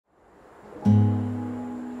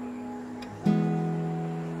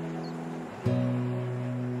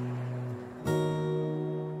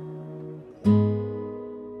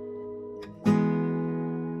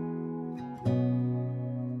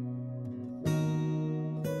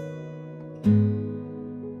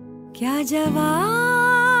क्या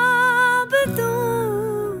जवाब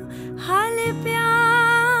दूं हाल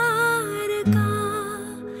प्यार का,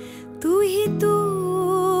 तू ही तू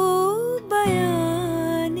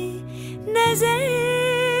बयाने नजर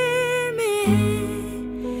में है,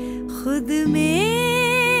 खुद में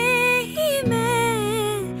ही मैं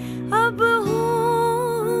अब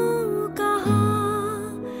हूँ कहाँ,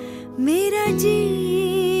 मेरा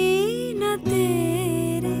जीना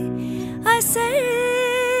तेरे असर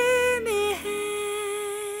में है।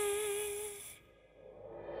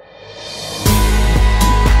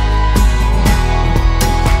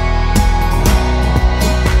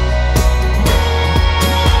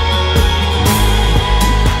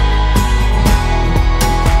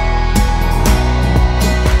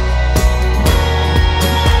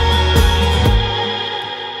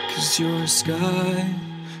 'Cause you're a sky,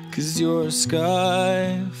 'cause you're a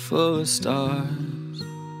sky full of stars.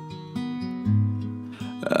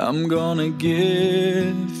 I'm gonna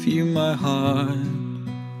give you my heart.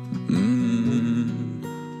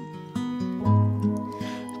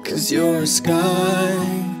 'Cause you're a sky,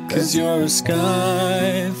 'cause you're a sky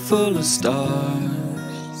full of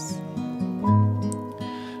stars.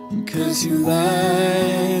 'Cause you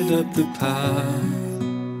light up the path.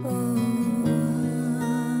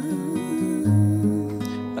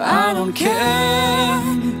 I don't care,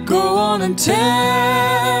 go on and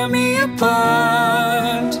tear me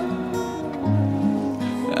apart.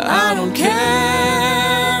 I don't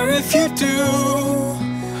care if you do.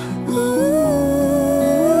 Ooh.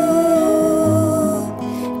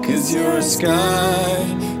 'Cause you're a sky,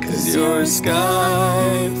 'cause you're a sky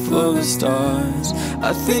full of stars.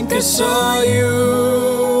 I think I saw you.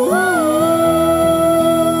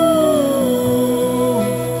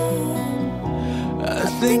 I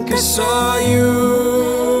think I saw you.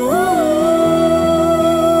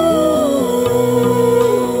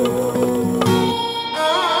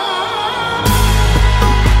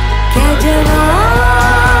 क्या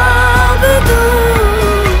जवाब दूं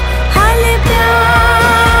हाल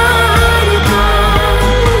प्यार का,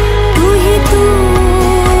 तू ही तू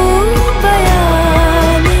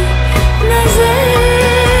बयाने नजर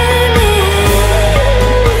में है,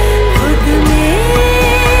 खुद में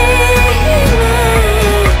ही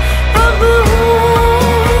मैं अब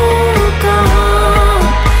हूँ कहाँ,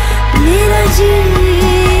 मेरा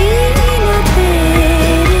जीना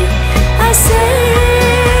तेरे असर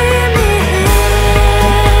में है।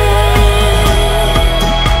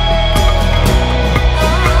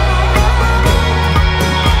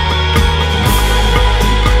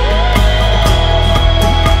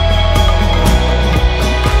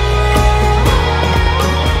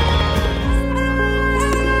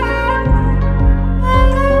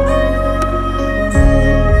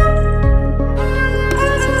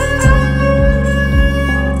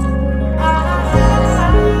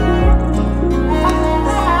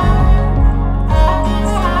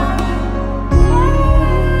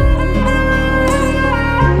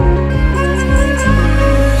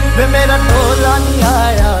 वे मेरा टोला नहीं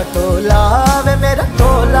आया टोला, वे मेरा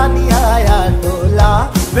टोला नहीं आया टोला,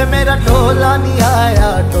 वे मेरा टोला नहीं आया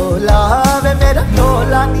टोला, वे मेरा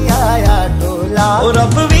टोला नहीं आया टोला। और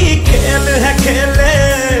अब भी खेल है खेले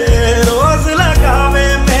रोज